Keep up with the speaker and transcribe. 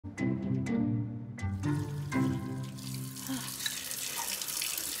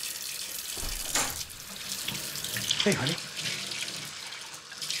Hey, honey.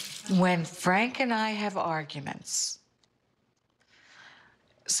 When Frank and I have arguments,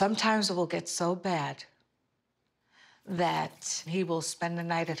 sometimes it will get so bad that he will spend the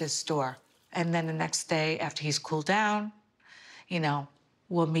night at his store. And then the next day, after he's cooled down,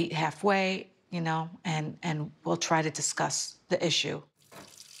 we'll meet halfway, and we'll try to discuss the issue.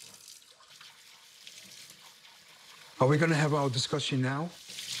 Are we gonna have our discussion now?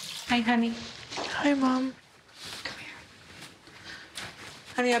 Hi, honey. Hi, Mom. Come here.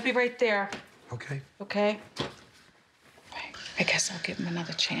 Honey, I'll be right there. Okay. Okay? I guess I'll give him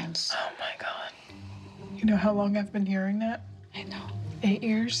another chance. Oh, my God. You know how long I've been hearing that? I know. 8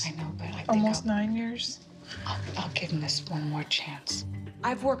 years? I know, but I think almost 9 years? I'll give him this one more chance.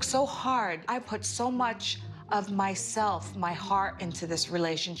 I've worked so hard. I put so much of myself, my heart into this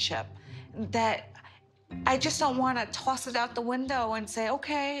relationship that I just don't want to toss it out the window and say,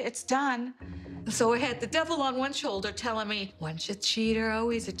 okay, it's done. So I had the devil on one shoulder telling me, once a cheater,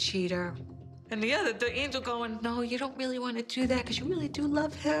 always a cheater. And the angel going, no, you don't really want to do that because you really do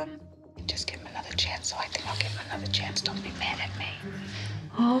love him. Just give him another chance, so I think I'll give him another chance. Don't be mad at me.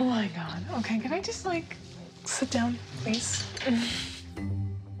 Oh, my God. Okay, can I just, sit down, please?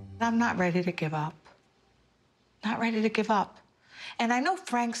 I'm not ready to give up. Not ready to give up. And I know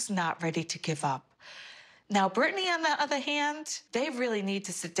Frank's not ready to give up. Now, Brittani, on the other hand, they really need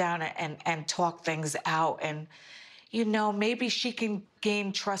to sit down and talk things out. And, maybe she can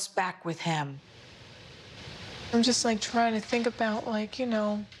gain trust back with him. I'm just, trying to think about,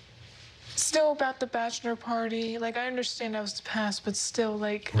 still about the bachelor party. I understand that was the past, but still,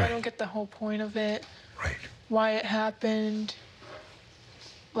 Right. I don't get the whole point of it. Right. Why it happened.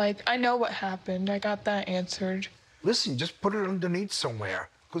 I know what happened. I got that answered. Listen, just put it underneath somewhere,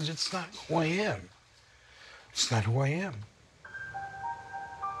 because it's not who I am. It's not who I am.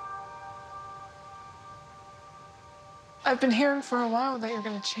 I've been hearing for a while that you're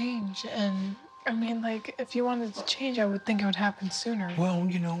gonna change, and if you wanted to change, I would think it would happen sooner. Well,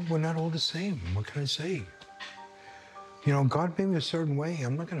 we're not all the same. What can I say? God made me a certain way.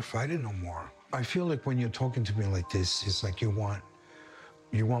 I'm not gonna fight it no more. I feel like when you're talking to me like this, it's like you want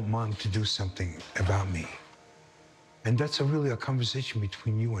Mom to do something about me. And that's really a conversation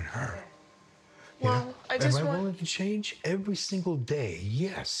between you and her. Well, I just Am I willing to change every single day?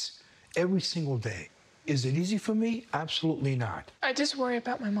 Yes, every single day. Is it easy for me? Absolutely not. I just worry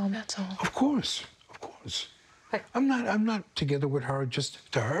about my mom, that's all. Of course, of course. I'm not together with her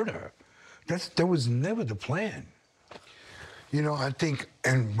just to hurt her. That was never the plan. I think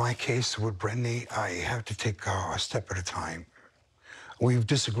in my case with Brittani, I have to take a step at a time. We've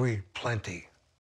disagreed plenty.